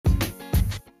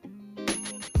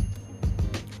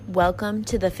Welcome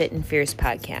to the Fit and Fierce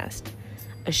podcast,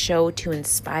 a show to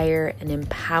inspire and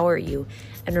empower you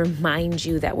and remind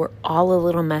you that we're all a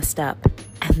little messed up,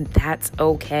 and that's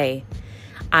okay.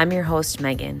 I'm your host,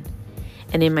 Megan,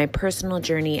 and in my personal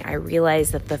journey, I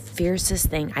realized that the fiercest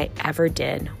thing I ever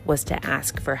did was to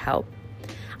ask for help.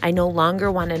 I no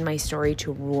longer wanted my story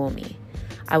to rule me.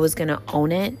 I was going to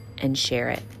own it and share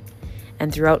it.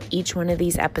 And throughout each one of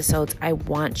these episodes, I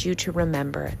want you to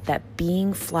remember that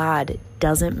being flawed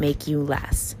doesn't make you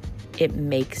less. It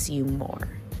makes you more.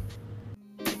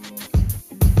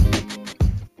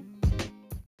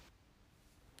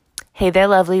 Hey there,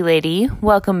 lovely lady.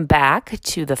 Welcome back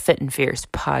to the Fit and Fierce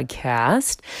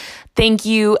podcast. Thank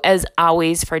you, as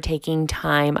always, for taking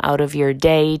time out of your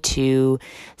day to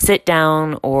sit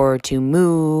down or to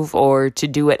move or to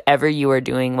do whatever you are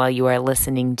doing while you are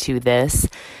listening to this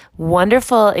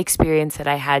wonderful experience that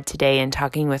I had today in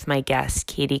talking with my guest,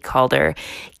 Katie Calder.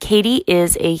 Katie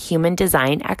is a human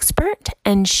design expert,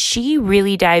 and she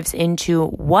really dives into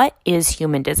what is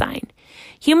human design.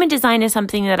 Human design is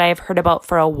something that I've heard about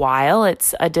for a while.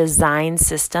 It's a design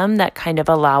system that kind of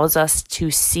allows us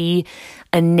to see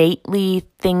innately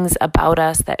things about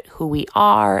us, that who we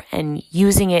are, and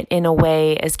using it in a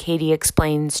way, as Katie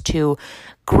explains, to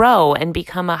grow and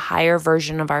become a higher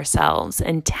version of ourselves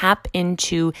and tap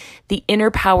into the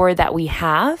inner power that we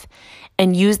have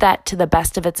and use that to the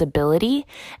best of its ability.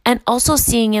 And also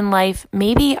seeing in life,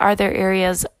 maybe are there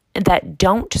areas that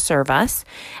don't serve us,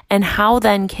 and how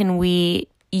then can we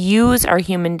use our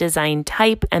human design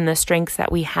type and the strengths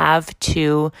that we have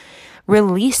to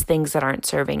release things that aren't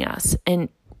serving us, and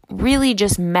really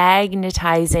just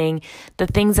magnetizing the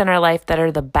things in our life that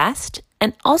are the best,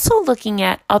 and also looking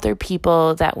at other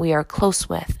people that we are close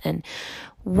with and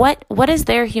what is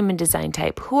their human design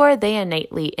type? Who are they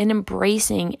innately? And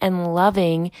embracing and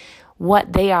loving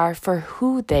what they are for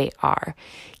who they are.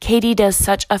 Katie does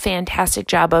such a fantastic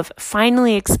job of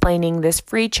finally explaining this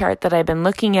free chart that I've been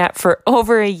looking at for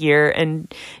over a year,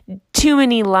 and too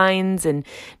many lines and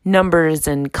numbers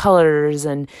and colors,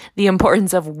 and the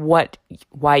importance of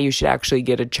why you should actually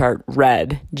get a chart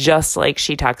read, just like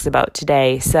she talks about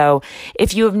today. So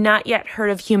if you have not yet heard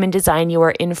of human design, you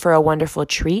are in for a wonderful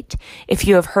treat. If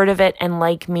you have heard of it and,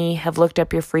 like me, have looked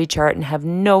up your free chart and have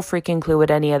no freaking clue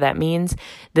what any of that means,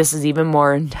 this is even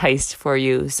more enticed for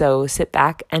you. So sit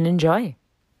back and enjoy.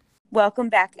 Welcome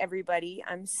back, everybody.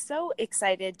 I'm so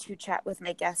excited to chat with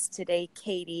my guest today,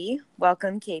 Katie.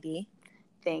 Welcome, Katie.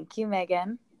 Thank you,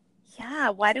 Megan. Yeah,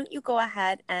 why don't you go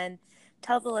ahead and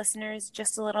tell the listeners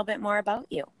just a little bit more about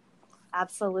you?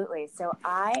 Absolutely. So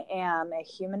I am a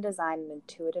human design and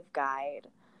intuitive guide.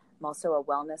 I'm also a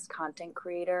wellness content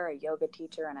creator, a yoga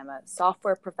teacher, and I'm a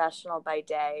software professional by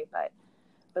day. But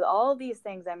with all of these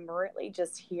things, I'm really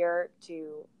just here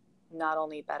to not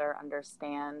only better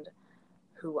understand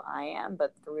who I am,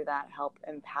 but through that help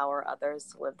empower others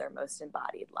to live their most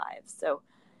embodied lives. So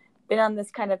been on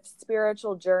this kind of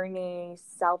spiritual journey,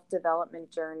 self-development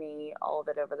journey, all of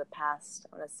it over the past,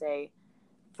 I want to say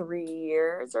 3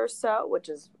 years or so, which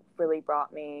has really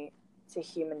brought me to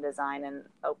human design and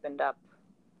opened up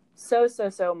so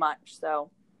much.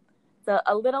 So it's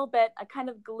a little bit, a kind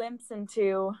of glimpse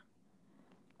into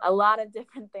a lot of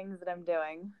different things that I'm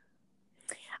doing.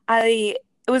 I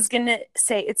was going to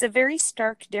say it's a very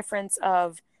stark difference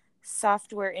of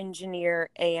software engineer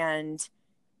and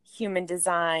human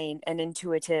design and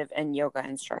intuitive and yoga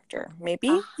instructor,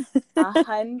 maybe?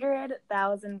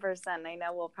 100,000%. I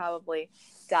know we'll probably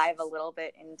dive a little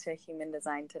bit into human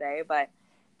design today, but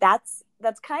that's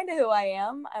kind of who I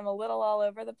am. I'm a little all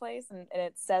over the place, and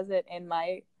it says it in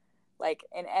my, like,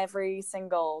 in every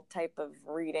single type of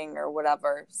reading or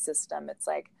whatever system. It's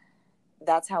like,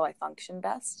 that's how I function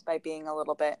best, by being a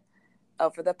little bit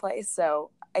over the place. So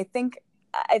I think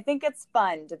it's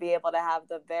fun to be able to have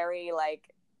the very,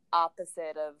 like,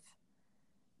 opposite of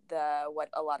the what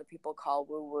a lot of people call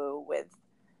woo-woo with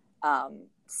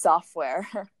software,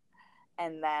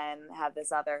 and then have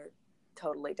this other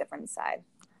totally different side.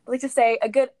 I like to say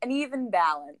an even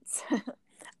balance.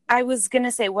 I was going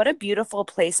to say, what a beautiful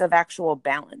place of actual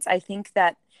balance. I think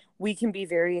that we can be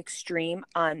very extreme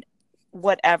on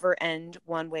whatever end,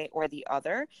 one way or the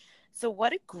other. So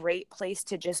what a great place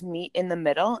to just meet in the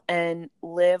middle and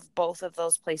live both of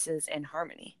those places in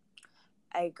harmony.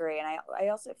 I agree. And I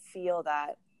also feel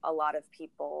that a lot of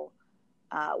people,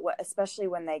 especially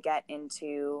when they get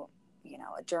into,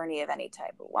 a journey of any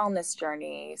type, a wellness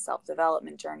journey,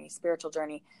 self-development journey, spiritual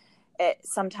journey, it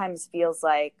sometimes feels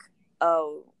like,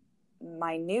 oh,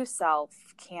 my new self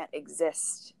can't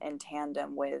exist in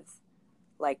tandem with,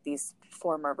 like, these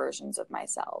former versions of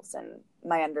myself and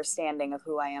my understanding of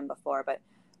who I am before. But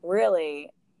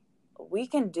really, we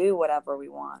can do whatever we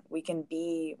want. We can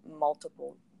be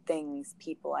multiple things,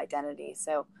 people, identity.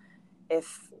 So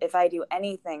if I do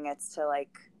anything, it's to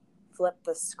like flip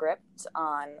the script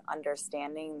on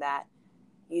understanding that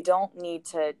you don't need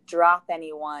to drop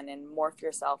anyone and morph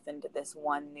yourself into this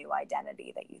one new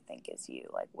identity that you think is you.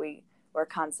 Like we're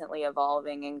constantly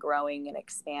evolving and growing and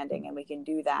expanding, and we can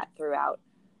do that throughout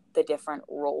the different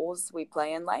roles we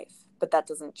play in life, but that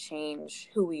doesn't change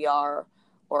who we are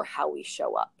or how we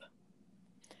show up.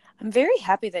 I'm very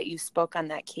happy that you spoke on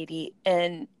that, Katie.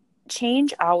 And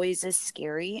change always is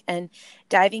scary, and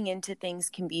diving into things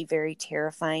can be very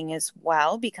terrifying as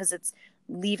well, because it's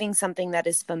leaving something that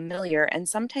is familiar. And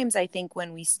sometimes I think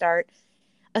when we start,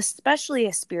 especially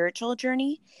a spiritual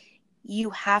journey, you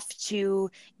have to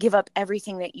give up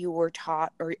everything that you were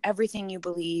taught or everything you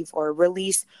believe, or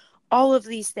release all of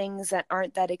these things that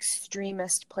aren't that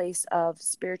extremist place of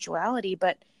spirituality.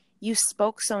 But you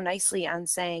spoke so nicely on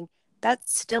saying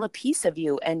that's still a piece of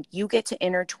you, and you get to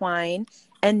intertwine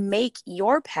and make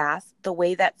your path the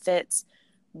way that fits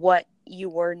what you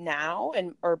were now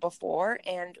and or before,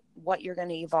 and what you're going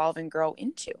to evolve and grow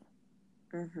into.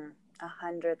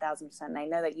 100,000%. And I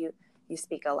know that you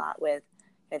speak a lot with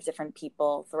different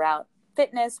people throughout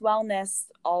fitness, wellness,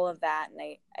 all of that. And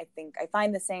I think I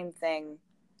find the same thing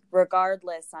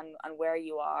regardless on where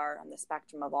you are on the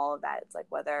spectrum of all of that. It's like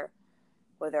whether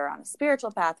on a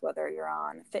spiritual path, whether you're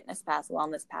on a fitness path,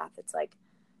 wellness path, it's like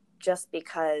just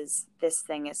because this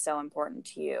thing is so important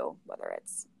to you, whether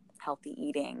it's healthy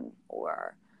eating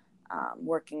or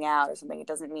working out or something, it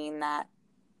doesn't mean that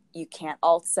you can't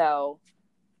also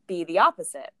be the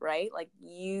opposite, right? Like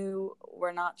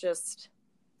we're not just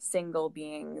single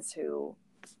beings who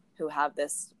have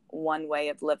this one way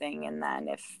of living, and then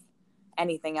if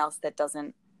anything else that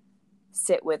doesn't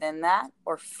sit within that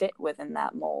or fit within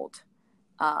that mold,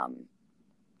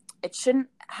 it shouldn't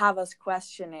have us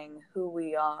questioning who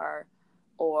we are,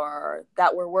 or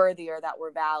that we're worthy, or that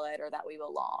we're valid, or that we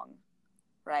belong,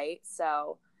 right?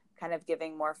 So kind of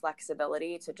giving more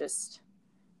flexibility to just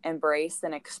embrace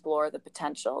and explore the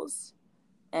potentials,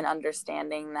 and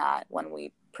understanding that when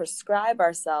we prescribe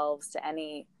ourselves to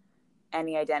any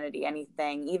identity,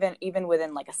 anything, even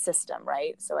within like a system,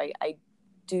 right? So I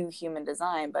do human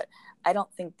design, but I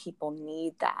don't think people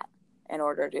need that in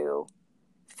order to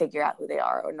figure out who they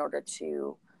are, or in order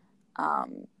to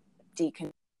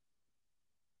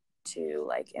to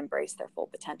like embrace their full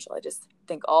potential. I just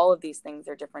think all of these things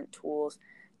are different tools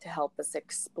to help us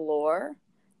explore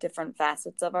different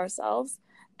facets of ourselves,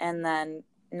 and then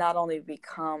not only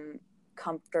become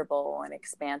comfortable and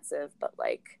expansive, but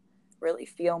like really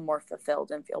feel more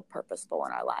fulfilled and feel purposeful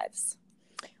in our lives.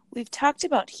 We've talked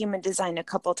about human design a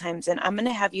couple times, and I'm going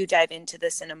to have you dive into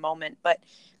this in a moment, but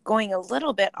going a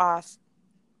little bit off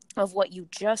of what you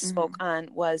just spoke on,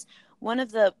 was one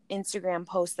of the Instagram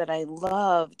posts that I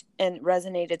loved and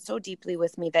resonated so deeply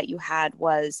with me that you had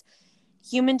was,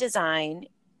 human design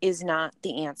is not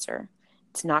the answer.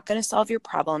 It's not going to solve your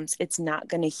problems. It's not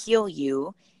going to heal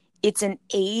you. It's an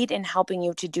aid in helping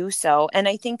you to do so. And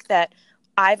I think that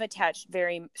I've attached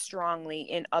very strongly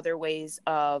in other ways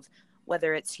of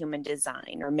whether it's human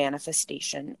design or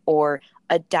manifestation or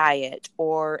a diet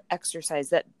or exercise,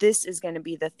 that this is going to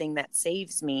be the thing that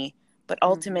saves me. But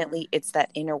ultimately, it's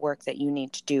that inner work that you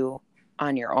need to do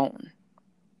on your own.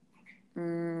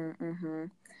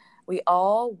 We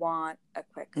all want a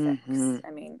quick fix.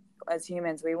 I mean, as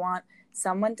humans, we want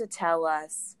someone to tell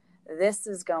us, this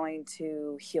is going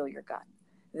to heal your gut.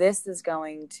 This is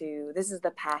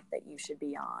the path that you should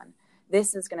be on.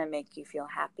 This is going to make you feel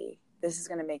happy. This is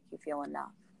going to make you feel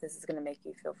enough. This is going to make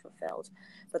you feel fulfilled.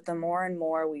 But the more and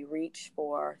more we reach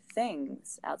for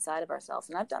things outside of ourselves,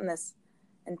 and I've done this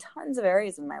in tons of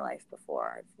areas in my life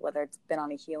before, whether it's been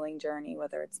on a healing journey,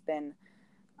 whether it's been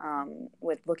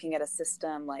with looking at a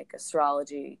system like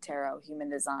astrology, tarot, human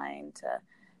design to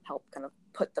help kind of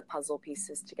put the puzzle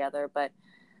pieces together. But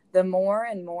the more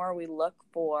and more we look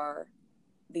for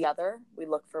the other, we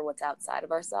look for what's outside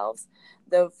of ourselves,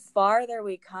 the farther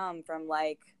we come from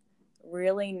like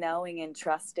really knowing and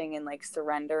trusting and like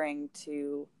surrendering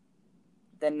to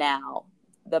the now,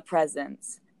 the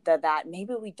presence, that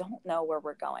maybe we don't know where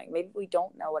we're going. Maybe we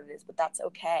don't know what it is, but that's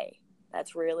okay.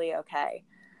 That's really okay.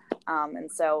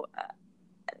 And so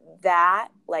that,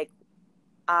 like,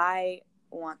 I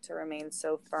want to remain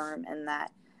so firm in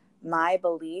that my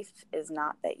belief is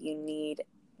not that you need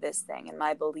this thing. And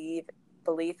my belief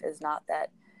is not that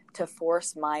to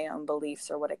force my own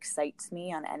beliefs or what excites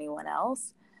me on anyone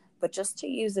else, but just to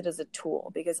use it as a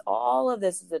tool, because all of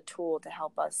this is a tool to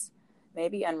help us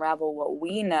maybe unravel what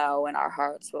we know in our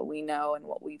hearts, what we know and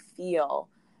what we feel,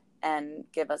 and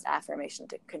give us affirmation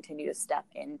to continue to step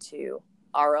into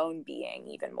our own being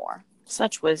even more.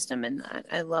 Such wisdom in that.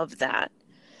 I love that.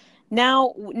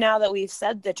 Now that we've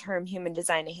said the term human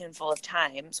design a handful of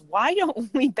times, why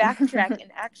don't we backtrack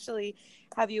and actually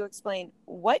have you explain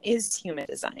what is human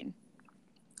design?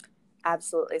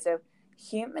 Absolutely. So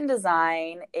human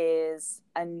design is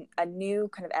a new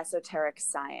kind of esoteric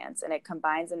science, and it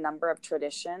combines a number of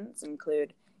traditions,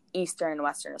 include Eastern and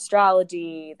Western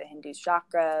astrology, the Hindu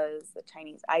chakras, the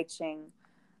Chinese I Ching,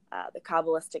 the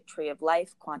Kabbalistic tree of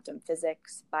life, quantum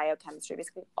physics, biochemistry,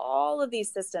 basically all of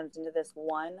these systems into this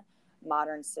one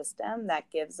modern system that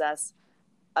gives us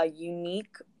a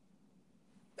unique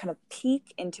kind of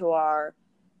peek into our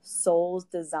soul's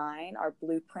design, our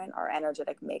blueprint, our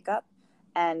energetic makeup.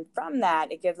 And from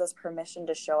that, it gives us permission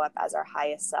to show up as our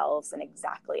highest selves and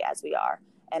exactly as we are,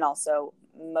 and also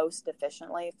most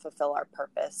efficiently fulfill our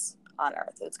purpose on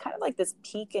earth. It's kind of like this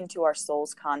peek into our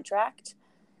soul's contract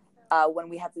when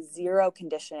we have zero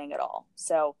conditioning at all.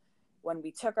 So when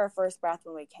we took our first breath,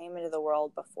 when we came into the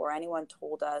world, before anyone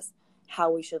told us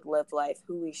how we should live life,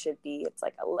 who we should be, it's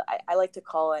like, I like to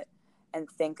call it and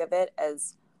think of it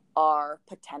as our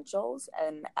potentials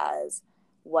and as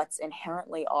what's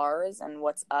inherently ours and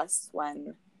what's us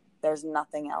when there's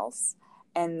nothing else.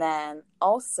 And then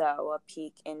also a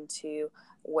peek into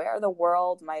where the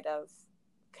world might have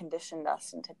conditioned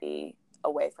us into be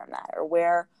away from that, or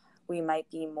where we might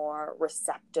be more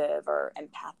receptive or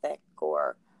empathic,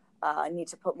 or need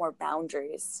to put more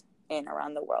boundaries in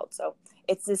around the world. So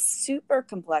it's this super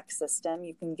complex system.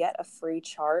 You can get a free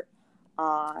chart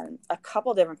on a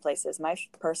couple different places. My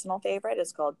personal favorite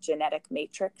is called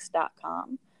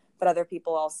geneticmatrix.com, but other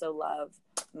people also love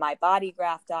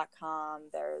mybodygraph.com.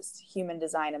 There's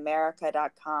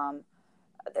humandesignamerica.com.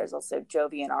 There's also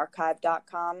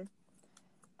jovianarchive.com.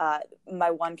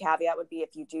 My one caveat would be,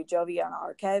 if you do Jovian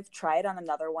Archive, try it on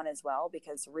another one as well,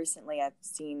 because recently I've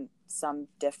seen some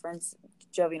difference.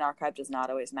 Jovian Archive does not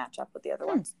always match up with the other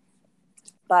ones.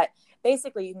 But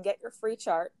basically, you can get your free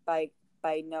chart by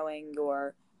knowing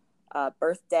your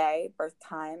birthday, birth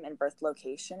time, and birth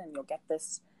location, and you'll get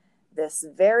this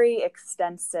very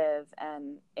extensive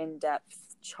and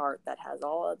in-depth chart that has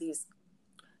all of these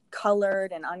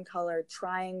colored and uncolored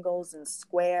triangles and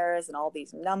squares and all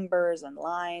these numbers and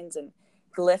lines and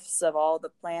glyphs of all the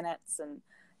planets, and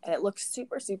it looks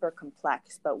super, super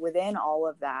complex. But within all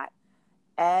of that,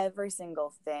 every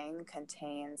single thing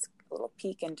contains a little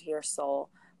peek into your soul,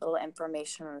 a little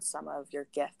information on some of your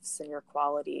gifts and your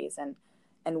qualities,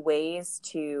 and ways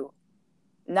to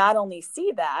not only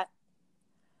see that,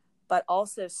 but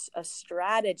also a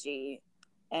strategy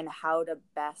and how to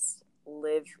best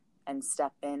live and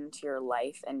step into your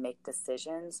life and make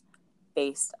decisions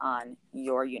based on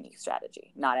your unique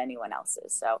strategy, not anyone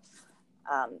else's. So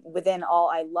within all,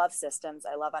 I love systems.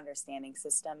 I love understanding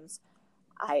systems.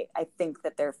 I think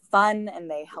that they're fun and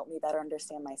they help me better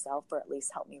understand myself, or at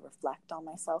least help me reflect on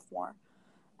myself more.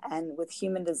 And with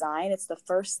human design, it's the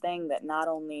first thing that not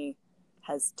only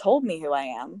has told me who I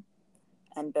am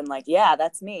and been like, yeah,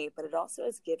 that's me, but it also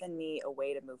has given me a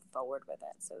way to move forward with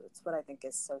it. So it's what I think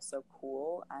is so, so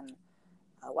cool, and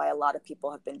why a lot of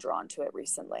people have been drawn to it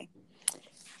recently.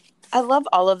 I love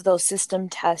all of those system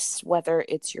tests, whether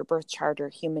it's your birth chart or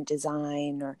human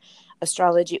design or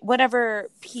astrology, whatever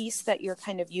piece that you're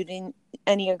kind of using,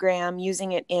 Enneagram,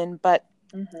 using it in, but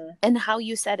and how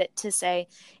you said it, to say,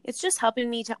 it's just helping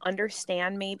me to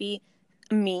understand maybe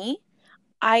me.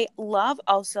 I love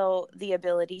also the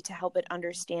ability to help it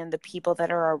understand the people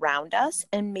that are around us,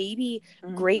 and maybe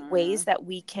great ways that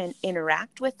we can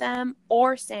interact with them,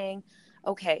 or saying,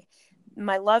 okay,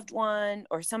 my loved one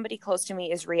or somebody close to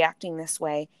me is reacting this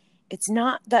way. It's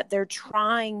not that they're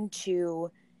trying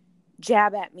to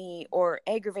jab at me or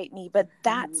aggravate me, but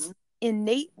that's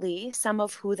innately some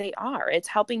of who they are. It's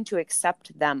helping to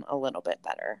accept them a little bit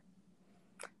better.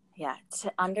 Yeah,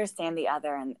 to understand the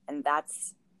other. And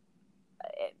that's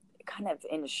it, kind of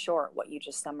in short, what you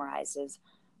just summarized is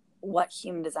what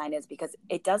human design is, because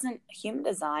human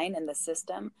design and the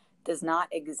system does not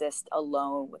exist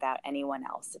alone without anyone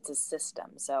else. It's a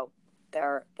system. So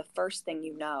the first thing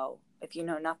you know, if you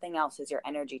know nothing else, is your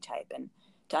energy type. And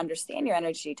to understand your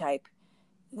energy type,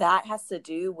 that has to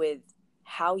do with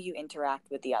how you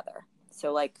interact with the other.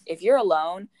 So like if you're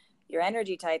alone, your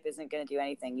energy type isn't going to do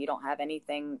anything. You don't have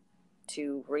anything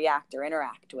to react or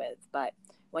interact with. But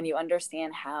when you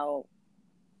understand how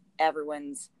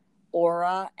everyone's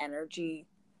aura, energy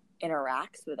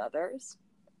interacts with others,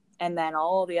 and then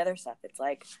all the other stuff, it's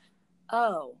like,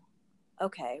 oh,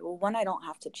 okay, well, one, I don't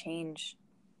have to change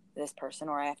this person,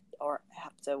 or I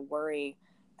have to worry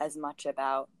as much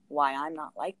about why I'm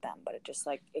not like them. But it just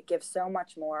like, it gives so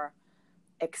much more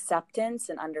acceptance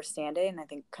and understanding, and I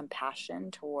think compassion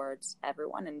towards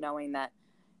everyone, and knowing that,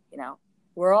 you know,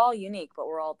 we're all unique, but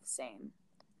we're all the same.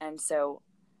 And so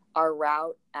our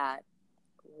route at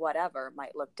whatever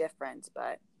might look different,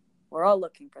 but we're all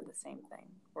looking for the same thing.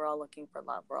 We're all looking for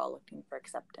love. We're all looking for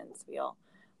acceptance. We all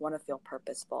want to feel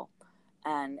purposeful.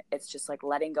 And it's just like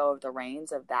letting go of the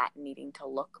reins of that needing to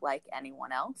look like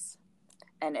anyone else,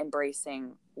 and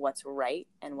embracing what's right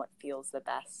and what feels the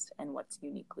best and what's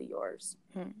uniquely yours.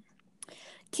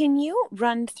 Can you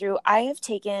run through, I have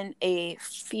taken a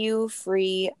few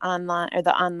free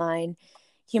online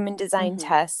human design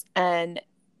tests, and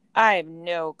I have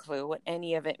no clue what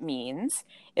any of it means.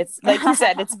 It's like you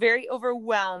said, it's very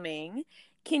overwhelming.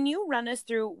 Can you run us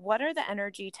through what are the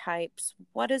energy types?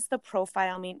 What does the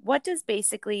profile mean? What does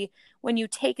basically, when you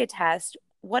take a test,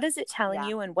 what is it telling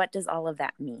you, and what does all of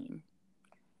that mean?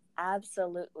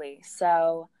 Absolutely.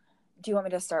 So do you want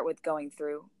me to start with going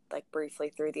through, like, briefly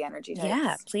through the energy types?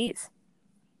 Yeah, please.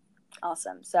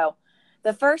 Awesome. So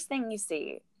the first thing you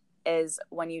see is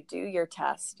when you do your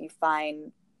test, you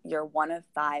find you're one of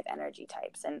 5 energy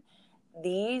types. And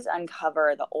these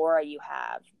uncover the aura you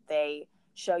have. They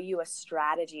show you a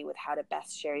strategy with how to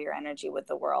best share your energy with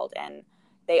the world. And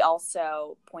they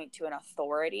also point to an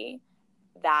authority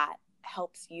that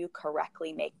helps you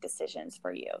correctly make decisions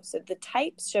for you. So the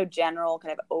types show general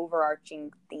kind of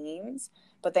overarching themes,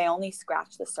 but they only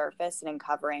scratch the surface and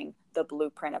uncovering the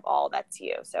blueprint of all that's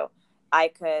you. So I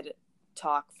could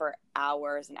talk for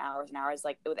hours and hours and hours.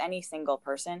 Like with any single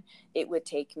person, it would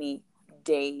take me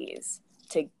days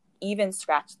to even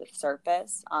scratch the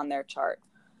surface on their chart.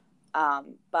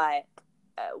 But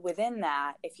within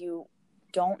that, if you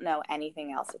don't know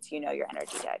anything else, it's, your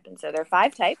energy type. And so there are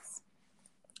 5 types.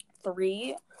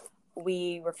 3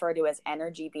 we refer to as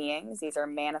energy beings. These are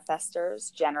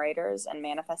manifestors, generators, and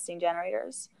manifesting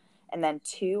generators. And then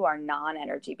 2 are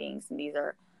non-energy beings, and these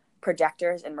are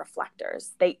projectors and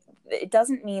reflectors. It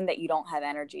doesn't mean that you don't have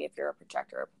energy if you're a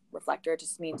projector or reflector. It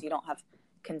just means you don't have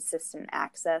consistent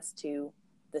access to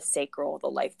the sacral, the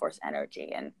life force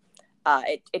energy. And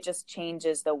it just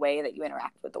changes the way that you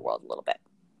interact with the world a little bit.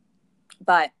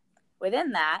 But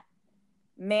within that,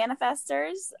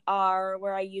 manifestors are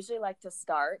where I usually like to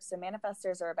start. So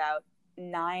manifestors are about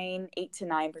 8 to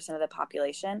 9% of the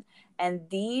population. And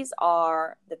these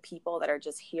are the people that are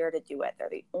just here to do it. They're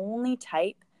the only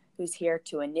type who's here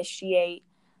to initiate,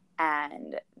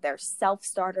 and they're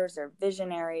self-starters, they're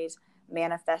visionaries.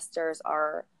 Manifestors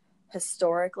are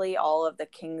historically all of the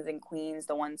kings and queens,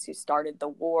 the ones who started the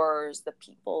wars, the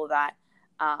people that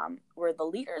were the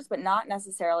leaders, but not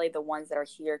necessarily the ones that are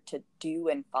here to do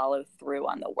and follow through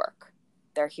on the work.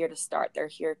 They're here to start. They're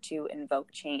here to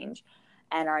invoke change.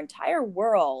 And our entire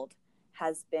world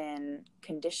has been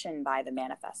conditioned by the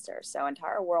manifestors. So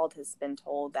entire world has been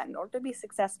told that in order to be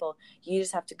successful, you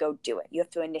just have to go do it. You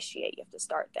have to initiate. You have to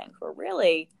start things. Where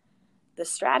really the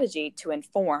strategy to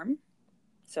inform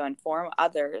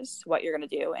others what you're going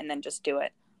to do and then just do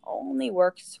it, only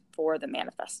works for the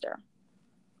manifestor.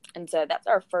 And so that's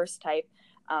our first type.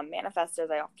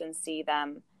 Manifestors, I often see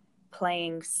them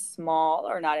playing small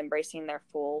or not embracing their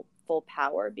full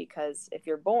power, because if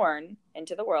you're born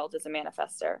into the world as a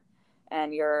manifestor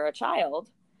and you're a child,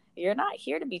 you're not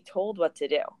here to be told what to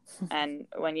do. And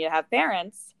when you have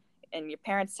parents and your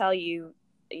parents tell you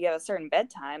you have a certain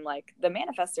bedtime, like the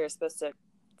manifestor is supposed to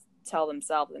tell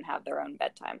themselves and have their own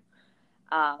bedtime.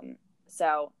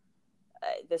 So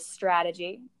the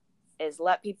strategy is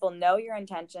let people know your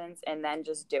intentions and then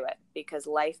just do it, because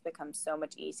life becomes so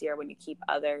much easier when you keep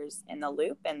others in the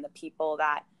loop, and the people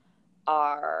that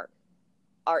are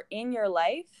in your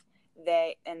life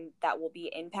that will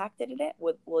be impacted in it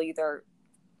will either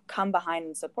come behind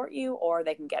and support you, or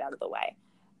they can get out of the way.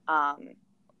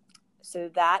 So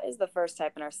that is the first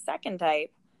type. And our second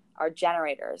type are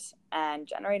generators, and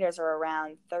generators are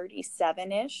around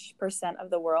 37%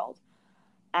 of the world.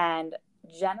 And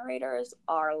generators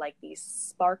are like these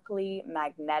sparkly,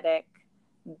 magnetic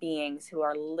beings who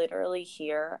are literally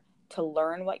here to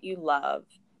learn what you love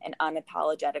and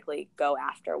unapologetically go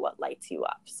after what lights you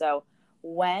up. So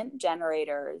when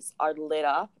generators are lit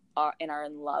up and are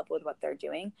in love with what they're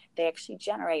doing, they actually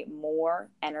generate more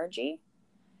energy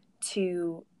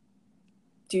to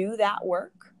do that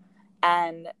work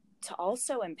and to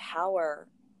also empower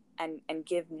and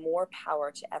give more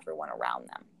power to everyone around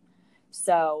them.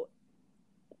 So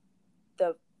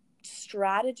the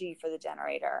strategy for the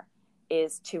generator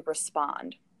is to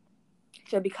respond.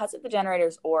 So because of the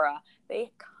generator's aura,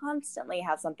 they constantly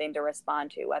have something to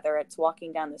respond to, whether it's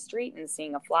walking down the street and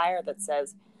seeing a flyer that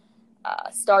says,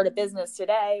 start a business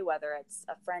today, whether it's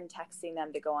a friend texting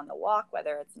them to go on the walk,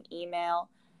 whether it's an email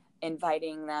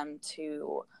inviting them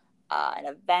to an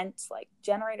event. Like,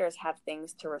 generators have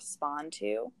things to respond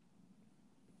to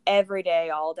every day,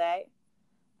 all day.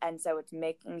 And so it's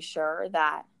making sure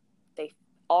that they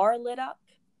are lit up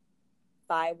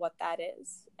by what that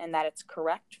is and that it's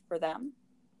correct for them.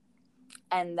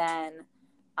 And then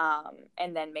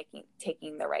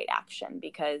taking the right action,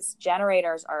 because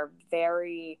generators are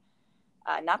very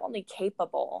not only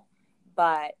capable,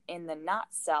 but in the not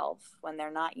self, when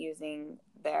they're not using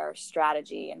their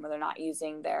strategy and when they're not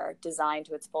using their design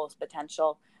to its fullest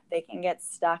potential, they can get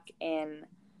stuck in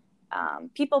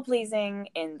people pleasing,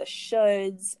 in the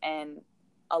shoulds, and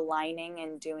aligning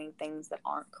and doing things that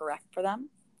aren't correct for them.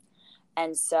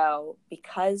 And so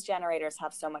because generators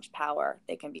have so much power,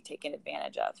 they can be taken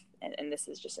advantage of. And this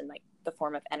is just in like the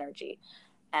form of energy.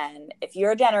 And if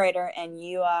you're a generator and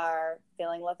you are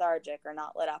feeling lethargic or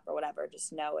not lit up or whatever,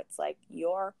 just know it's like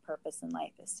your purpose in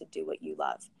life is to do what you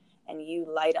love, and you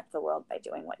light up the world by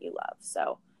doing what you love.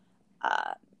 So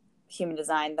human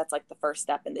design, that's like the first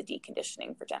step in the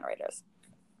deconditioning for generators.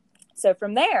 So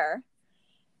from there,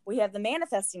 we have the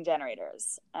manifesting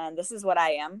generators, and this is what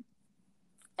I am.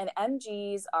 And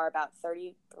MGs are about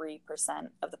 33%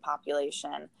 of the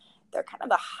population. They're kind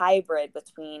of a hybrid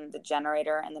between the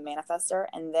generator and the manifester,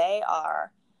 and they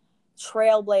are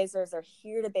trailblazers. They're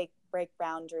here to break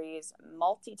boundaries,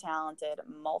 multi-talented,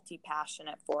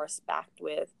 multi-passionate force, backed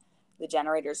with the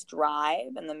generator's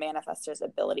drive and the manifestor's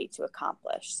ability to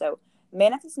accomplish. So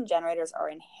manifesting generators are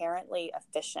inherently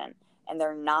efficient, and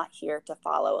they're not here to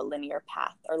follow a linear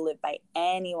path or live by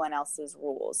anyone else's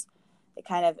rules.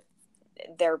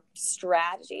 Their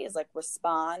strategy is like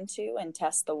respond to and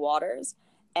test the waters,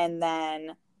 and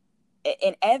then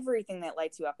in everything that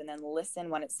lights you up, and then listen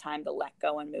when it's time to let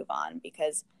go and move on,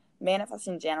 because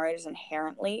manifesting generators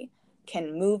inherently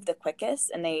can move the quickest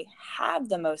and they have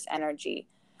the most energy.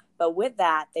 But with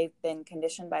that, they've been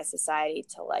conditioned by society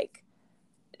to like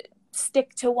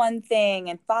stick to one thing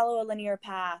and follow a linear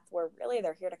path, where really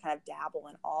they're here to kind of dabble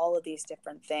in all of these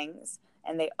different things,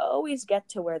 and they always get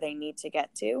to where they need to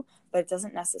get to, but it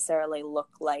doesn't necessarily look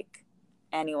like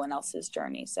anyone else's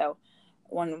journey. So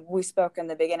when we spoke in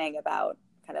the beginning about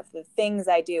kind of the things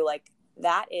I do, like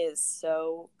that is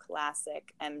so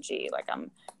classic MG. Like,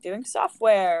 I'm doing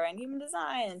software and human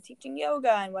design and teaching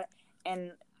yoga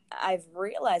and I've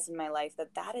realized in my life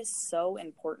that that is so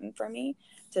important for me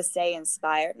to stay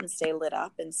inspired and stay lit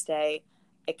up and stay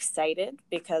excited,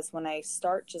 because when I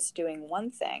start just doing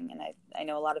one thing, and I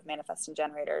know a lot of manifesting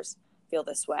generators feel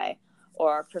this way,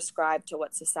 or prescribe to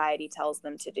what society tells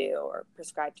them to do, or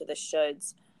prescribe to the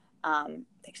shoulds,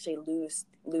 they actually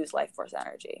lose life force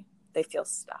energy. They feel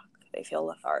stuck. They feel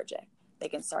lethargic. They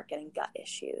can start getting gut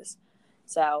issues.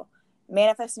 So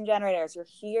manifesting generators, you're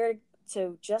here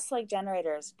to, just like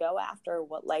generators, go after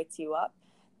what lights you up,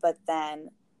 but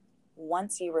then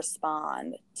once you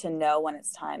respond, to know when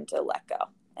it's time to let go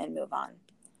and move on.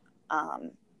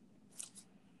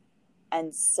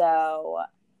 And so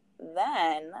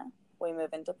then we move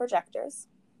into projectors,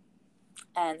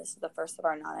 and this is the first of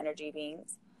our non-energy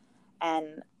beings.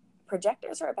 And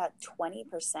projectors are about 20%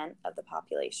 of the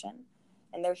population,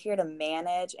 and they're here to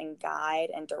manage and guide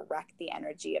and direct the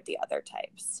energy of the other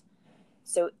types.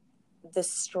 So the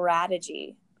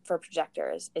strategy for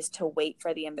projectors is to wait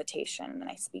for the invitation. And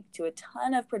I speak to a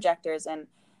ton of projectors, and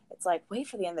it's like, wait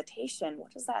for the invitation.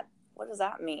 What does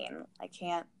that mean? I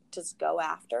can't just go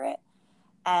after it.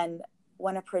 And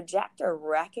when a projector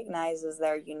recognizes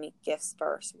their unique gifts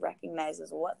first, recognizes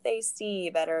what they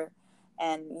see better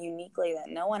and uniquely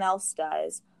that no one else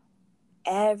does,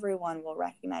 everyone will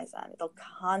recognize that. They'll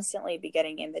constantly be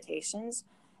getting invitations,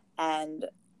 and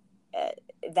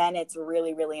then it's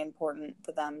really, really important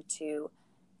for them to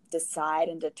decide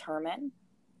and determine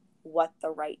what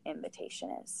the right invitation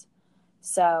is.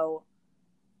 So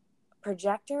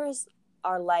projectors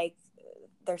are like,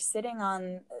 they're sitting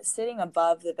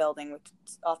above the building, which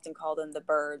is often called in the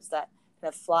birds, that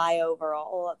kind of fly over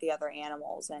all of the other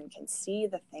animals and can see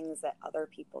the things that other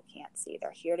people can't see.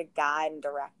 They're here to guide and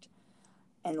direct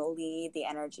and lead the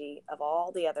energy of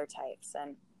all the other types.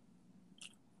 And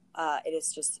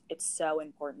it's so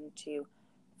important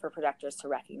for projectors to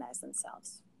recognize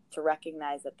themselves, to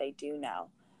recognize that they do know.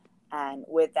 And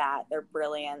with that, their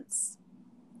brilliance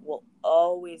will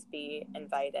always be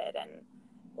invited and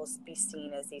will be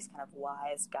seen as these kind of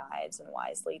wise guides and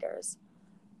wise leaders.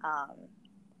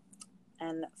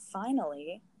 And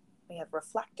finally, we have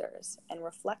reflectors. And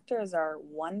reflectors are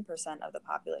 1% of the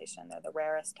population. They're the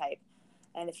rarest type.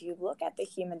 And if you look at the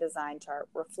human design chart,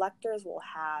 reflectors will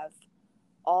have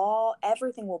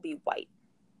everything will be white.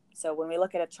 So when we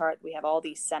look at a chart, we have all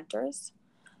these centers,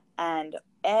 and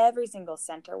every single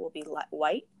center will be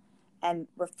white. And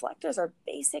reflectors are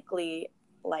basically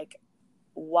like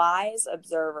wise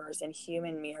observers in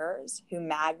human mirrors who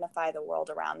magnify the world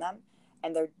around them.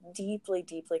 And they're deeply,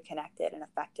 deeply connected and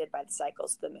affected by the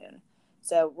cycles of the moon.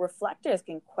 So reflectors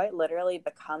can quite literally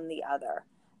become the other.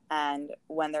 And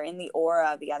when they're in the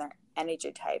aura of the other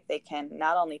energy type, they can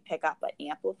not only pick up but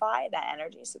amplify that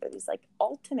energy. So they're these like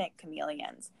ultimate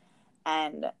chameleons.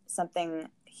 And something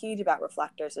huge about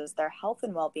reflectors is their health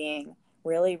and well-being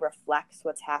really reflects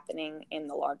what's happening in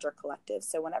the larger collective.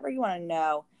 So whenever you want to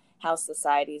know how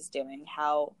society is doing,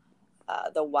 how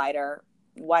the wider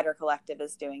collective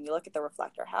is doing, you look at the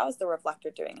reflector. How is the reflector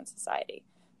doing in society?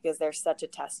 Because they're such a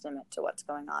testament to what's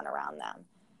going on around them.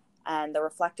 And the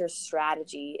reflector's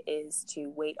strategy is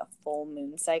to wait a full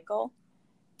moon cycle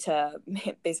to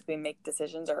basically make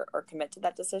decisions or commit to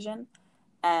that decision.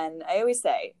 And I always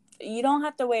say, you don't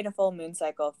have to wait a full moon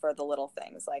cycle for the little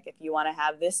things. Like if you want to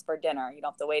have this for dinner, you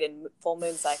don't have to wait a full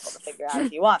moon cycle to figure out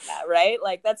if you want that, right?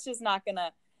 Like that's just not going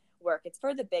to work. It's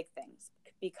for the big things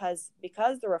because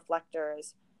the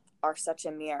reflectors are such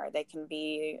a mirror. They can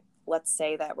be, let's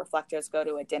say that reflectors go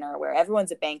to a dinner where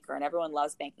everyone's a banker and everyone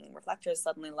loves banking. Reflectors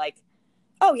suddenly like,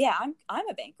 oh yeah, I'm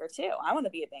a banker too. I want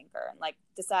to be a banker, and like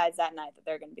decides that night that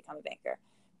they're going to become a banker.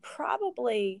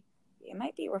 Probably it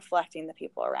might be reflecting the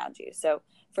people around you. So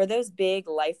for those big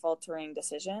life-altering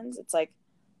decisions, it's like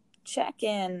check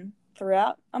in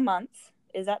throughout a month.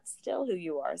 Is that still who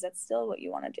you are? Is that still what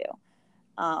you want to do?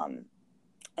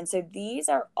 And so these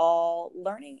are all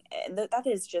learning, and that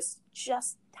is just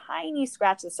tiny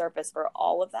scratch the surface for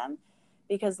all of them,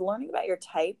 because learning about your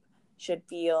type should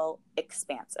feel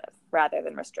expansive rather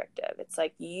than restrictive. It's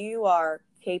like you are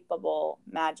capable,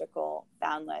 magical,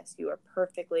 boundless. You are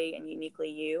perfectly and uniquely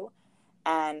you.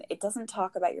 And it doesn't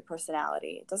talk about your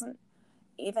personality. It doesn't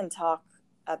even talk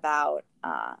about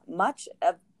much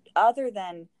of other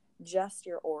than just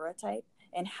your aura type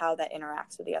and how that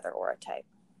interacts with the other aura type.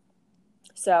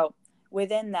 So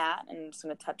within that, and I'm just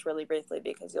going to touch really briefly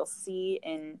because you'll see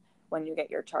when you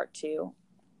get your chart too,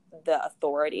 the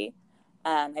authority.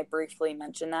 And I briefly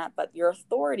mentioned that, but your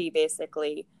authority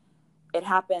basically, it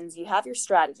happens, you have your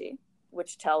strategy,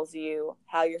 which tells you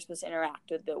how you're supposed to interact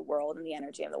with the world and the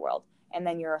energy of the world. And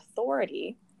then your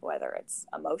authority, whether it's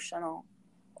emotional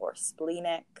or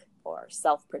splenic or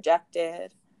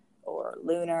self-projected or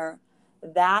lunar,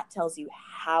 that tells you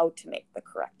how to make the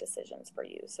correct decisions for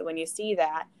you. So when you see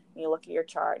that, you look at your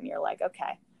chart and you're like,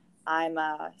 okay, I'm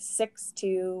a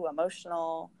 6/2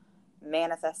 emotional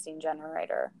manifesting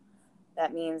generator.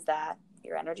 That means that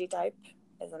your energy type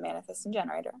is a manifesting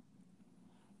generator.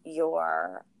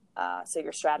 So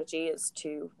your strategy is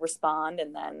to respond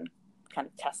and then kind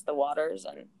of test the waters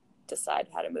and decide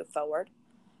how to move forward.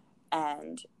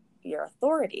 And your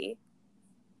authority,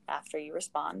 after you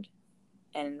respond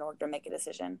and in order to make a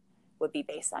decision, would be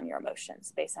based on your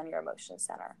emotions, based on your emotion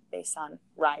center, based on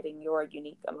riding your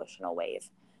unique emotional wave.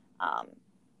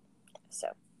 So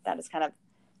that is kind of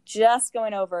just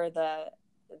going over the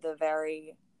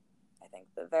very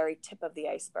tip of the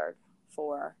iceberg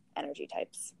for energy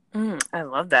types. I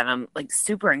love that. I'm like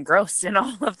super engrossed in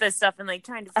all of this stuff and like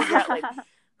trying to figure out like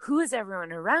who is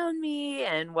everyone around me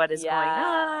and what is going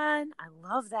on. I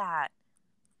love that.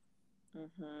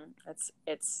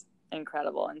 It's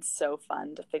incredible and so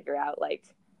fun to figure out like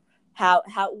how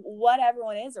what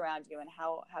everyone is around you and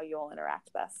how you'll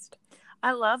interact best.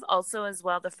 I love also as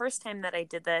well, the first time that I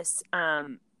did this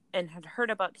and had heard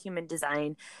about human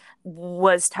design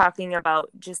was talking about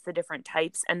just the different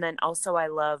types. And then also I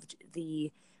loved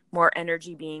the more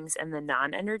energy beings and the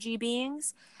non-energy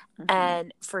beings.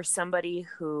 And for somebody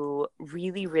who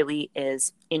really, really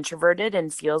is introverted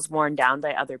and feels worn down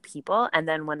by other people. And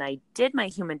then when I did my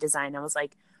human design, I was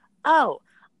like, oh,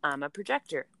 I'm a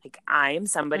projector. Like I am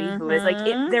somebody who is like,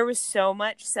 there was so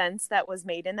much sense that was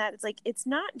made in that. It's like, it's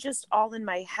not just all in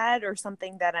my head or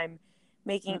something that I'm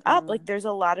making up. Like there's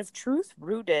a lot of truth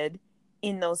rooted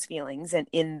in those feelings and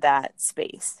in that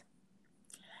space.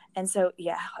 And so,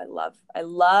 yeah, I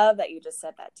love that you just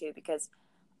said that too, because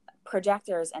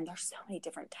projectors, and there's so many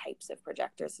different types of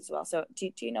projectors as well. So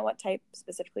do you know what type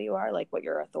specifically you are, like what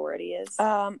your authority is?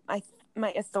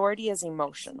 My authority is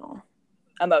emotional.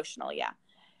 Yeah.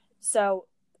 So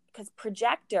because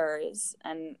projectors,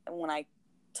 and when I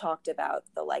talked about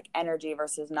the like energy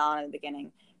versus non in the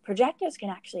beginning, projectors can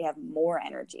actually have more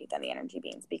energy than the energy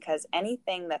beings, because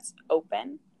anything that's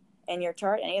open in your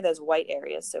chart, any of those white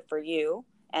areas, so for you,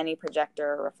 any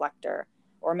projector or reflector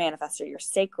or manifestor, your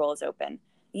sacral is open.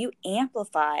 you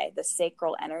amplify the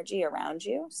sacral energy around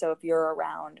you. So if you're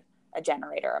around a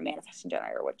generator, a manifesting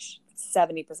generator, which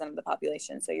 70% of the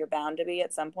population, so you're bound to be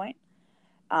at some point,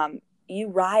 you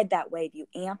ride that wave, you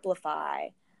amplify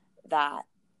that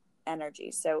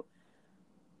energy. So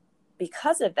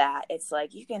because of that, it's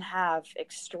like you can have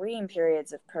extreme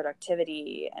periods of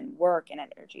productivity and work and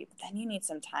energy, but then you need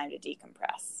some time to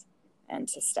decompress and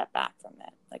to step back from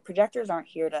it. Like projectors aren't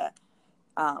here to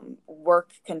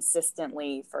work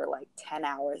consistently for like 10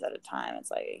 hours at a time.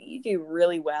 It's like you do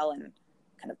really well in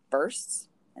kind of bursts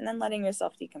and then letting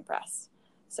yourself decompress.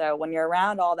 So when you're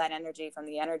around all that energy from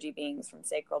the energy beings, from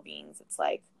sacral beings, it's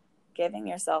like giving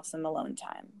yourself some alone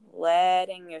time,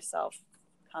 letting yourself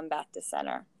come back to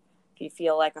center. If you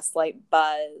feel like a slight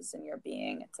buzz in your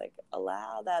being, it's like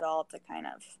allow that all to kind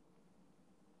of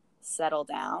settle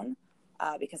down,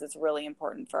 because it's really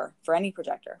important for any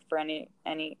projector, for any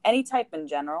type in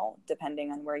general,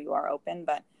 depending on where you are open,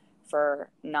 but for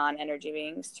non-energy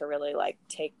beings to really like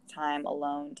take time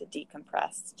alone to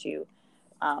decompress, to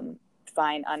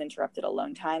find uninterrupted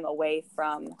alone time away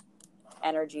from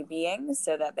energy beings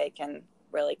so that they can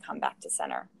really come back to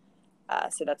center.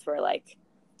 So that's where like,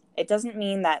 it doesn't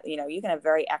mean that, you know, you can have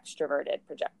very extroverted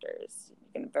projectors,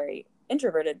 you can have very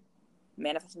introverted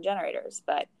manifesting generators,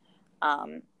 but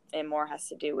it more has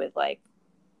to do with like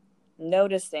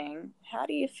noticing, how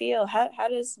do you feel? How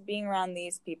does being around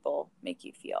these people make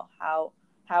you feel?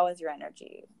 How is your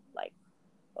energy? Like,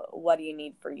 what do you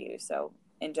need for you? So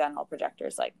in general,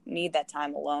 projectors like need that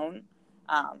time alone,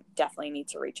 definitely need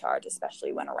to recharge,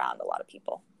 especially when around a lot of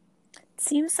people. It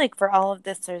seems like for all of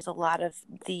this, there's a lot of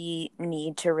the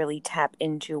need to really tap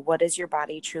into what is your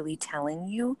body truly telling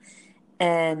you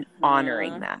and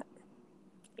honoring that.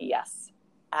 Yes,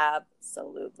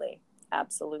 absolutely.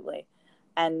 Absolutely.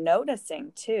 And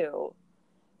noticing too.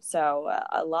 So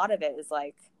a lot of it is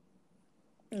like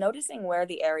noticing where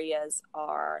the areas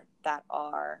are that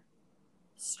are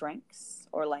strengths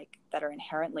or like that are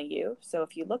inherently you. So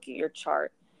if you look at your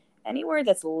chart, anywhere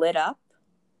that's lit up,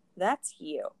 that's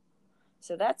you.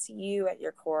 So that's you at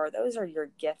your core. Those are your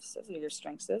gifts. Those are your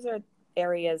strengths. Those are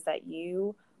areas that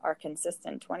you are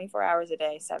consistent 24 hours a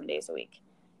day, 7 days a week.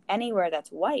 Anywhere that's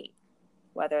white,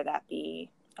 whether that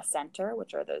be a center,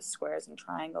 which are those squares and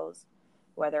triangles,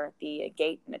 whether it be a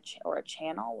gate and or a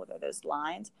channel, whether those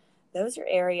lines, those are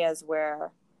areas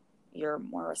where you're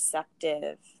more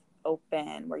receptive,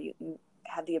 open, where you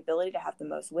have the ability to have the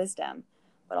most wisdom,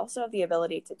 but also have the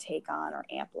ability to take on or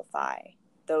amplify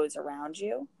those around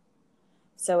you.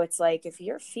 So it's like if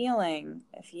you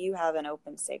have an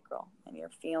open sacral and you're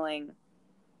feeling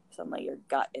suddenly your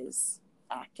gut is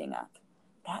acting up,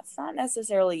 that's not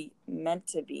necessarily meant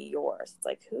to be yours. It's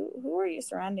like, who are you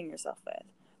surrounding yourself with?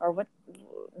 Or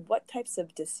what types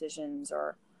of decisions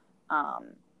or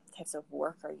types of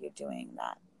work are you doing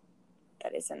that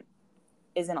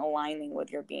isn't aligning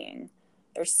with your being?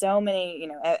 There's so many, you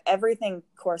know, everything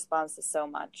corresponds to so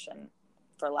much, and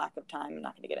for lack of time, I'm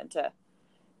not going to get into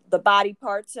the body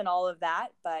parts and all of that,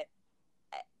 but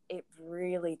it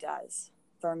really does.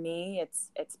 For me,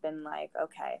 it's been like,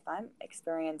 okay, if I'm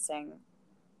experiencing,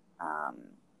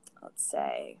 let's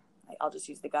say, I'll just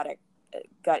use the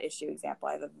gut issue example.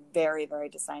 I have a very, very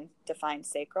defined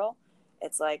sacral.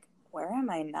 It's like, where am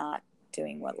I not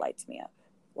doing what lights me up?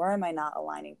 Where am I not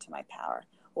aligning to my power?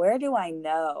 Where do I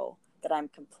know that I'm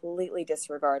completely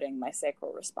disregarding my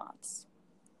sacral response?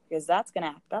 Because that's going to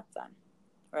act up then,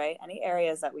 right? Any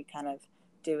areas that we kind of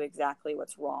do exactly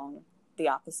what's wrong, the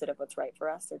opposite of what's right for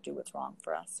us, or do what's wrong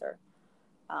for us, or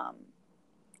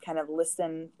kind of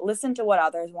listen to what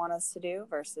others want us to do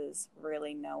versus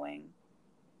really knowing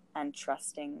and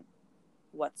trusting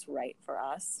what's right for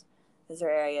us. Those are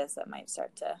areas that might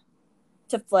start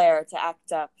to flare, to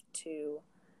act up, to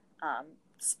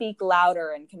speak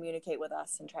louder and communicate with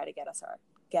us and try to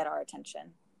get our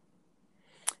attention.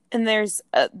 And there's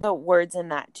the words in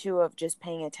that too of just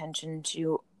paying attention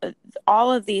to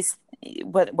all of these,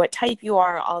 what type you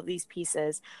are, all of these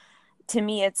pieces. To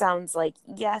me, it sounds like,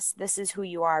 yes, this is who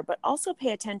you are, but also pay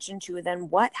attention to then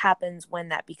what happens when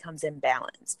that becomes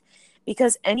imbalanced.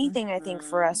 Because anything I think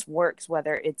for us works,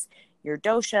 whether it's your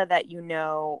dosha that you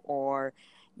know, or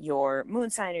your moon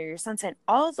sign or your sun sign,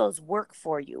 all of those work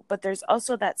for you. But there's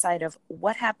also that side of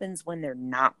what happens when they're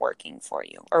not working for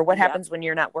you, or what happens when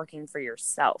you're not working for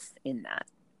yourself in that.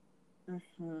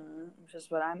 Which is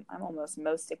what I'm almost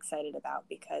most excited about,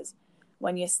 because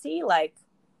when you see like,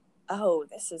 oh,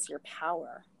 this is your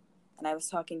power. And I was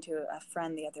talking to a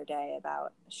friend the other day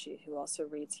who also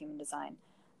reads human design,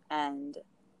 and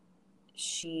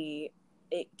she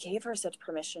it gave her such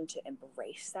permission to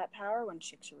embrace that power when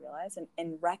she realized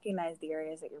and recognize the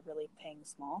areas that you're really playing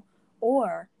small.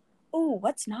 Or, oh,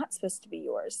 what's not supposed to be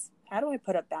yours? How do I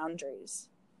put up boundaries?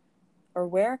 Or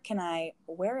where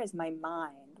is my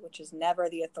mind, which is never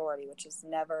the authority, which is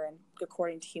never,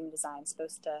 according to human design,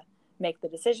 supposed to make the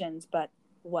decisions, but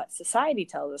what society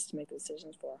tells us to make the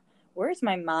decisions for. Where's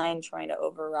my mind trying to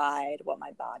override what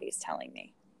my body's telling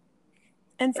me?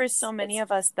 And for so many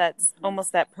of us, that's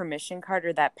almost that permission card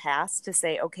or that pass to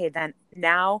say, okay, then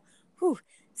now,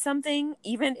 something,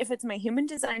 even if it's my human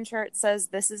design chart says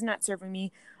this is not serving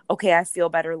me, okay, I feel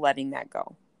better letting that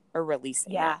go or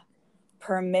releasing it.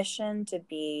 Permission to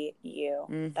be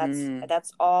you.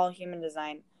 That's all human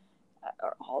design,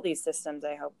 or all these systems,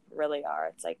 I hope, really are.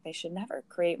 It's like they should never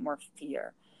create more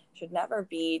fear. Should never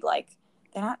be like,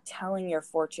 they're not telling your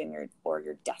fortune or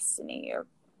your destiny or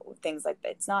things like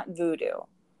that. It's not voodoo.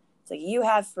 It's like you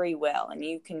have free will and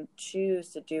you can choose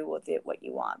to do with it what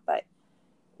you want. But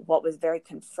what was very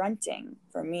confronting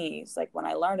for me is like when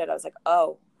I learned it, I was like,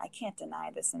 oh, I can't deny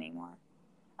this anymore.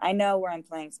 I know where I'm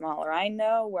playing small, or I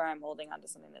know where I'm holding on to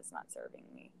something that's not serving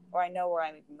me, or I know where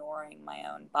I'm ignoring my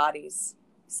own body's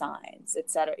signs,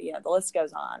 etc. The list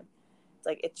goes on. It's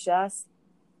like it just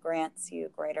grants you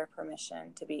greater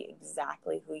permission to be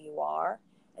exactly who you are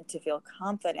and to feel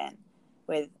confident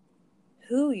with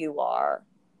who you are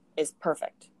is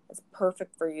perfect. It's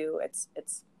perfect for you. It's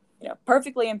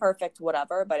perfectly imperfect,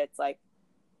 whatever, but it's like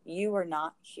you are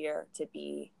not here to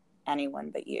be anyone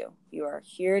but you. You are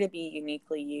here to be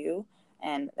uniquely you,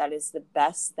 and that is the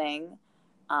best thing,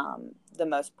 the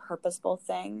most purposeful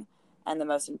thing, and the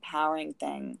most empowering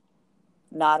thing,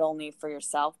 not only for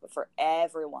yourself, but for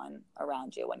everyone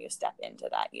around you when you step into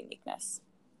that uniqueness.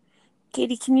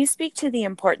 Katie, can you speak to the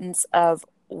importance of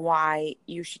why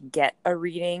you should get a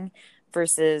reading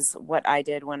versus what I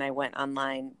did when I went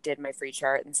online, did my free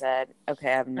chart and said,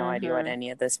 okay, I have no idea what any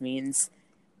of this means.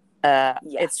 Yes.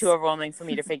 It's too overwhelming for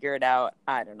me to figure it out.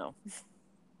 I don't know.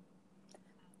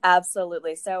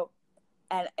 Absolutely. So,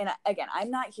 and again,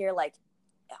 I'm not here like,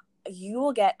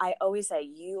 I always say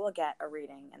you will get a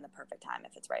reading in the perfect time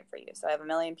if it's right for you. So I have a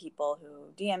million people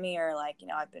who DM me or like,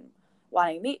 I've been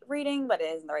wanting to meet reading, but it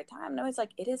isn't the right time. No, it's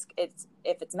like, it's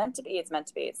if it's meant to be, it's meant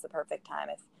to be. It's the perfect time.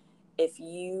 If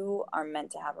you are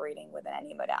meant to have a reading within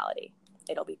any modality,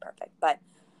 it'll be perfect. But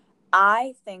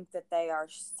I think that they are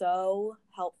so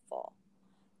helpful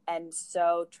and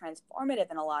so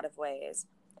transformative in a lot of ways,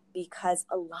 because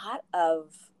a lot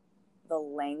of the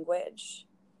language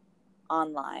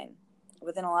online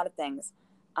within a lot of things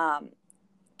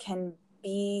can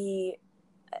be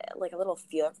like a little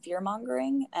fear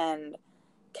mongering and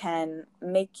can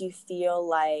make you feel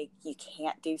like you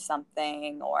can't do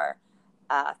something or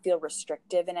feel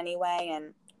restrictive in any way.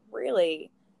 And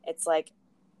really, it's like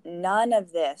none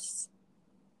of this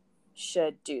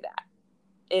should do that.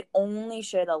 It only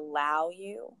should allow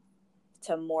you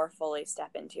to more fully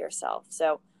step into yourself.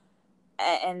 So,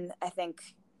 and I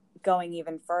think going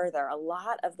even further, a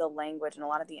lot of the language and a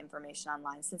lot of the information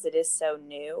online, since it is so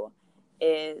new,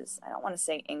 is, I don't want to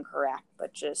say incorrect,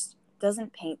 but just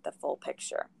doesn't paint the full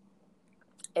picture.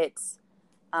 It's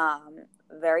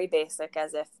very basic,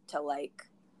 as if to like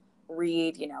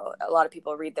read, a lot of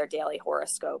people read their daily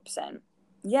horoscopes and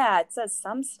it says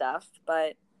some stuff,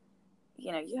 but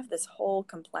you have this whole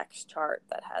complex chart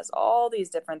that has all these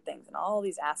different things and all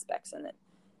these aspects, and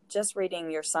just reading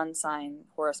your sun sign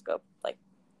horoscope like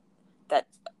that,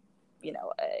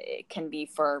 it can be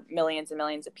for millions and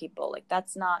millions of people. Like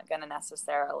that's not going to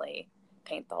necessarily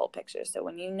paint the whole picture. So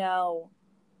when you know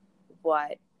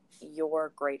what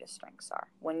your greatest strengths are,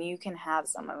 when you can have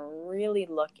someone really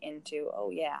look into,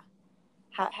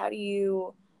 how do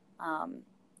you,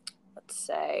 let's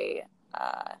say,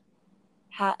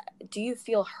 how do you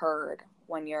feel heard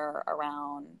when you're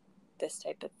around this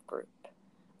type of group?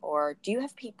 Or do you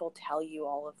have people tell you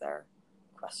all of their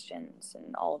questions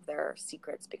and all of their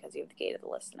secrets because you have the gate of the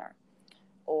listener?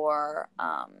 Or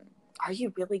are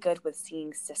you really good with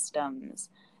seeing systems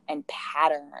and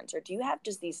patterns? Or do you have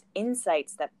just these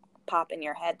insights that pop in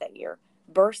your head that you're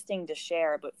bursting to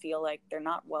share but feel like they're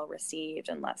not well received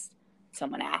unless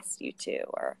someone asks you to?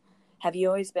 Or have you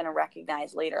always been a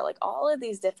recognized leader? Like all of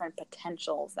these different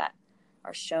potentials that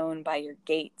are shown by your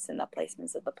gates and the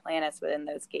placements of the planets within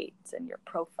those gates and your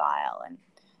profile,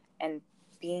 and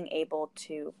being able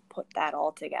to put that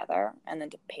all together and then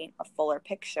to paint a fuller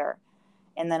picture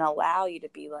and then allow you to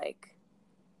be like,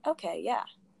 okay, yeah,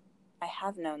 I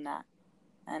have known that.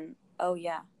 And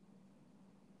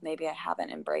maybe I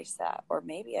haven't embraced that, or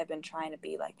maybe I've been trying to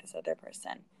be like this other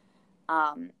person.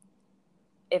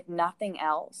 If nothing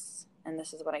else, and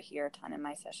this is what I hear a ton in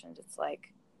my sessions, it's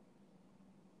like,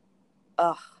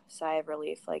 ugh, sigh of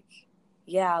relief. Like,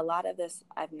 yeah, a lot of this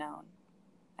I have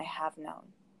known.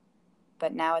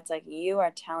 But now it's like you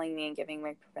are telling me and giving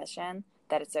me permission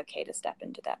that it's okay to step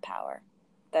into that power,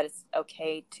 that it's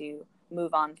okay to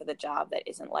move on for the job that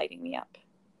isn't lighting me up,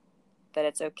 that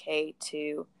it's okay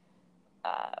to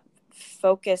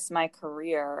focus my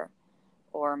career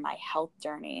or my health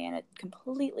journey in a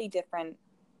completely different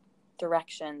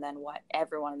direction than what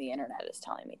everyone on the internet is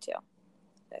telling me to.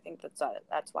 I think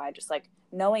that's why just like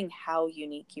knowing how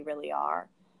unique you really are.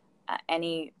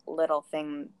 Any little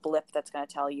blip that's going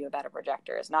to tell you about a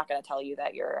projector is not going to tell you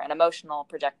that you're an emotional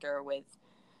projector with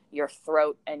your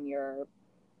throat and your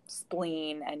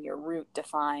spleen and your root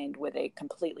defined with a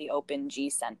completely open G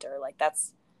center. Like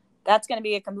that's going to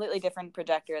be a completely different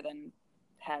projector than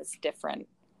has different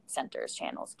centers,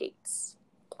 channels, gates,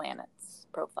 planets,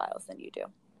 profiles than you do.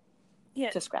 Yeah,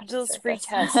 to scratch those free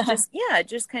tests,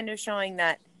 just kind of showing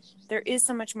that there is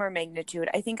so much more magnitude.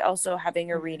 I think also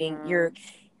having a reading, you're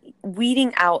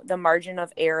weeding out the margin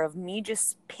of error of me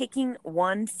just picking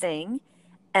one thing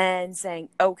and saying,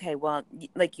 okay, well,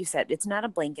 like you said, it's not a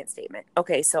blanket statement.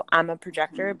 Okay, so I'm a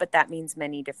projector, but that means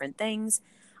many different things.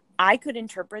 I could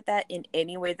interpret that in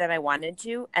any way that I wanted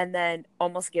to, and then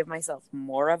almost give myself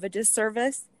more of a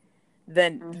disservice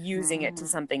than using it to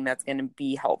something that's going to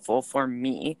be helpful for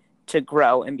me to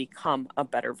grow and become a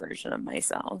better version of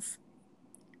myself.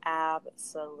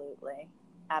 Absolutely.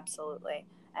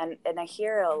 And I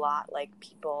hear a lot, like,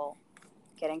 people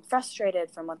getting frustrated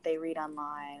from what they read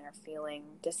online or feeling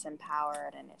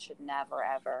disempowered, and it should never,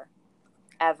 ever,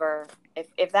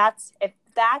 if that's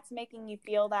making you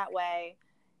feel that way,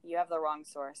 you have the wrong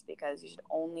source, because you should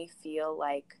only feel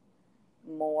like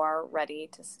more ready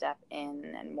to step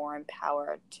in and more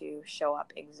empowered to show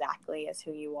up exactly as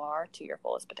who you are to your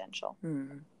fullest potential.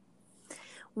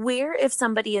 Where, if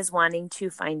somebody is wanting to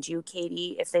find you,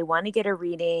 Katie, if they want to get a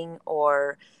reading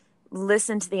or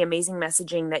listen to the amazing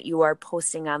messaging that you are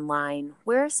posting online,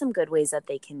 where are some good ways that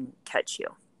they can catch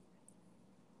you?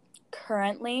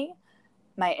 Currently,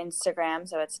 my Instagram,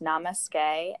 so it's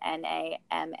Namaskay,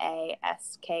 Namaskayy,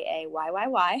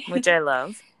 which I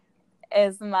love,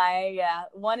 is my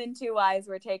 1 and 2 Y's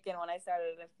were taken when I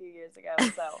started a few years ago,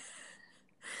 so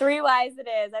 3 Y's it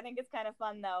is. I think it's kind of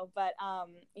fun though, but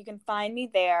you can find me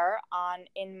there.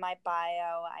 In my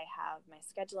bio, I have my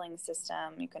scheduling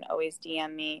system. You can always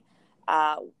DM me.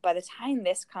 By the time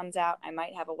this comes out, I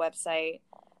might have a website.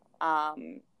 I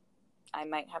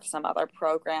might have some other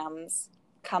programs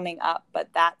coming up, but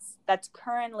that's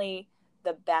currently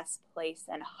the best place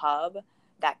and hub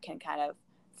that can kind of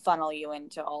funnel you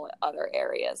into all other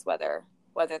areas, whether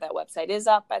that website is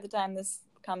up by the time this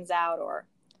comes out or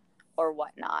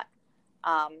whatnot.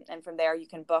 And from there you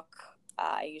can book.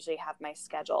 I usually have my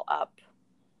schedule up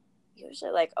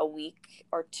usually like a week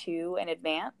or 2 in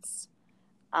advance.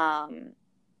 And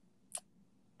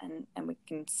we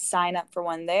can sign up for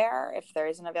one there. If there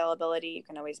is an availability, you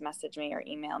can always message me or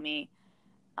email me.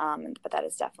 But that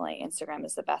is definitely, Instagram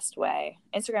is the best way.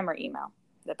 Instagram or email,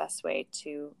 the best way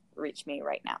to reach me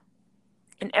right now.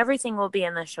 And everything will be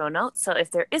in the show notes. So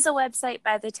if there is a website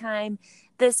by the time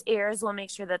this airs, we'll make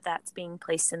sure that that's being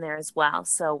placed in there as well.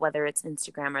 So whether it's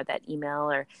Instagram or that email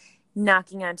or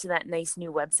knocking onto that nice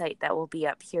new website that will be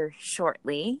up here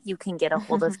shortly, you can get a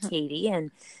hold of Katie and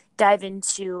dive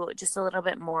into just a little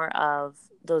bit more of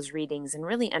those readings and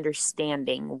really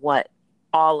understanding what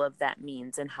all of that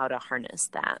means and how to harness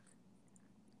that.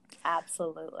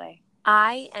 Absolutely.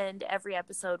 I end every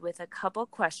episode with a couple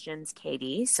questions,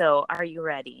 Katie. So are you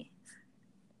ready?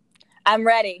 I'm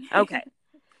ready. Okay.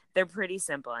 They're pretty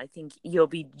simple. I think you'll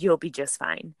be just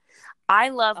fine. I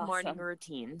love Awesome. morning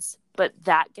routines, but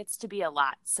that gets to be a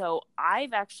lot. So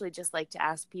I've actually just like to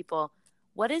ask people,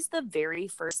 what is the very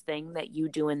first thing that you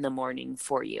do in the morning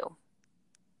for you?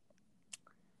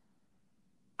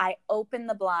 I open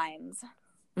the blinds.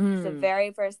 It's the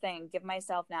very first thing. Give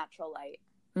myself natural light.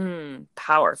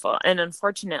 Powerful. And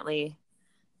unfortunately,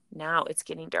 now it's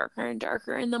getting darker and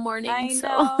darker in the morning. I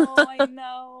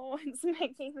know. It's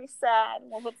making me sad.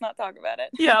 Well, let's not talk about it.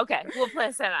 Yeah, okay. We'll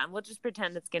place that on. We'll just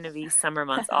pretend it's going to be summer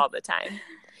months all the time.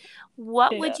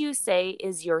 What would you say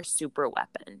is your super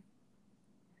weapon?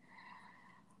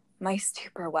 My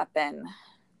super weapon,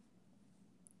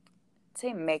 I'd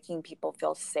say making people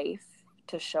feel safe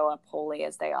to show up wholly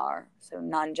as they are. So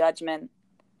non-judgment,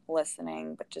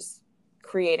 listening, but just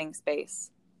creating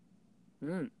space.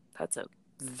 That's a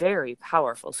very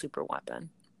powerful super weapon.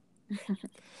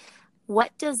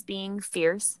 What does being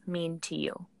fierce mean to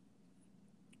you?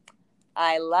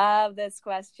 I love this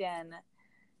question.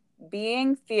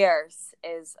 being fierce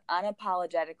is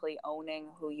unapologetically owning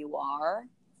who you are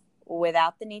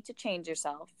without the need to change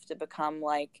yourself to become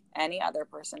like any other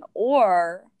person,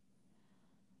 or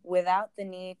without the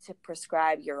need to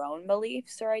prescribe your own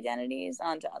beliefs or identities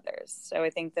onto others. So I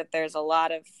think that there's a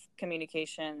lot of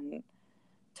communication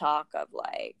talk of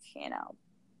like,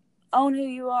 own who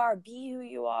you are, be who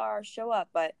you are, show up.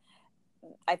 But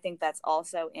I think that's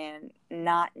also in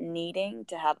not needing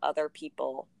to have other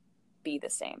people be the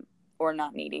same or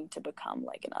not needing to become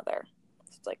like another.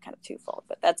 It's like kind of twofold,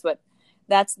 but that's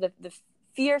the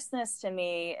fierceness to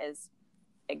me is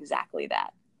exactly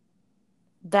that.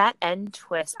 That end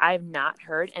twist I've not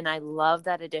heard, and I love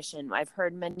that addition. I've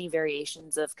heard many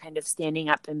variations of kind of standing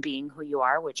up and being who you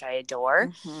are, which I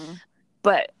adore. Mm-hmm.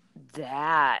 But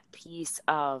that piece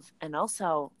of, and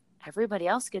also everybody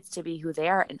else gets to be who they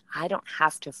are, and I don't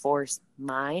have to force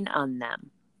mine on them.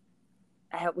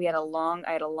 I had a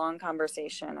long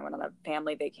conversation. I went on a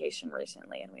family vacation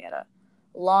recently, and we had a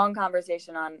long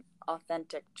conversation on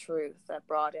authentic truth that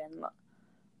brought in,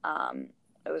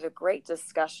 it was a great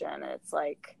discussion. It's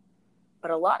like, but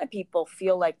a lot of people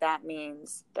feel like that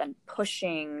means then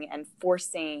pushing and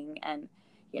forcing. And,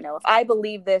 if I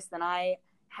believe this, then I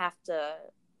have to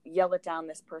yell it down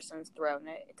this person's throat. And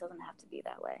it doesn't have to be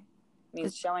that way. It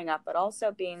means showing up, but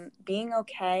also being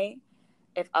okay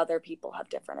if other people have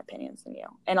different opinions than you,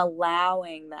 and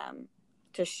allowing them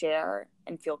to share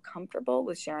and feel comfortable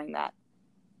with sharing that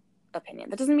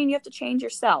opinion. That doesn't mean you have to change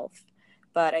yourself,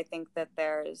 but I think that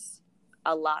there's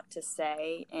a lot to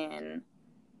say in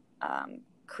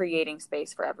creating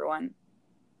space for everyone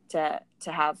to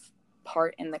have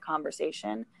part in the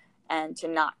conversation and to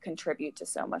not contribute to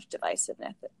so much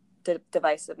divisiveness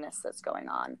that's going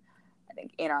on, I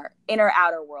think, in our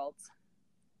outer worlds.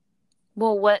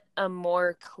 Well, what a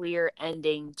more clear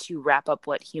ending to wrap up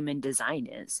what human design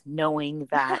is, knowing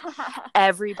that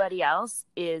everybody else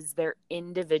is their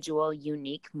individual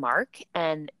unique mark,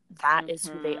 and that is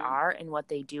who they are and what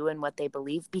they do and what they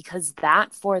believe, because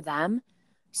that for them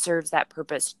serves that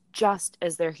purpose just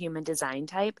as their human design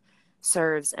type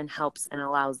serves and helps and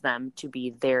allows them to be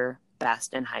their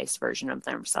best and highest version of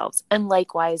themselves. And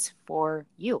likewise for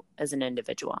you as an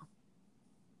individual.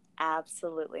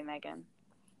 Absolutely, Megan.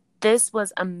 This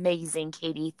was amazing,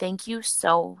 Katie. Thank you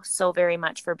so very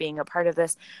much for being a part of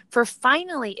this, for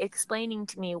finally explaining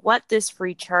to me what this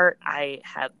free chart I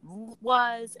had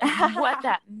was and what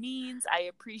that means. I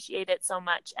appreciate it so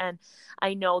much. And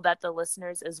I know that the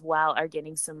listeners as well are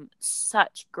getting some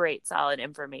such great, solid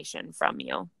information from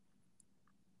you.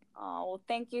 Oh, well,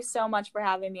 thank you so much for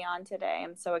having me on today.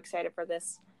 I'm so excited for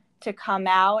this to come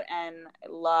out, and I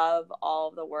love all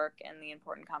of the work and the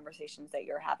important conversations that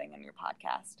you're having on your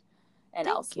podcast and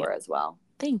elsewhere as well.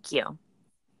 Thank you.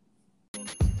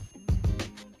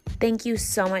 Thank you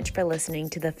so much for listening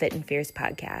to the Fit and Fierce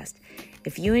podcast.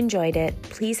 If you enjoyed it,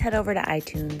 please head over to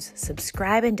iTunes,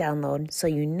 subscribe and download so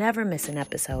you never miss an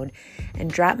episode, and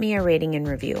drop me a rating and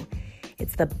review.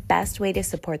 It's the best way to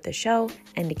support the show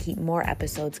and to keep more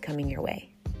episodes coming your way.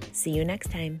 See you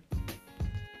next time.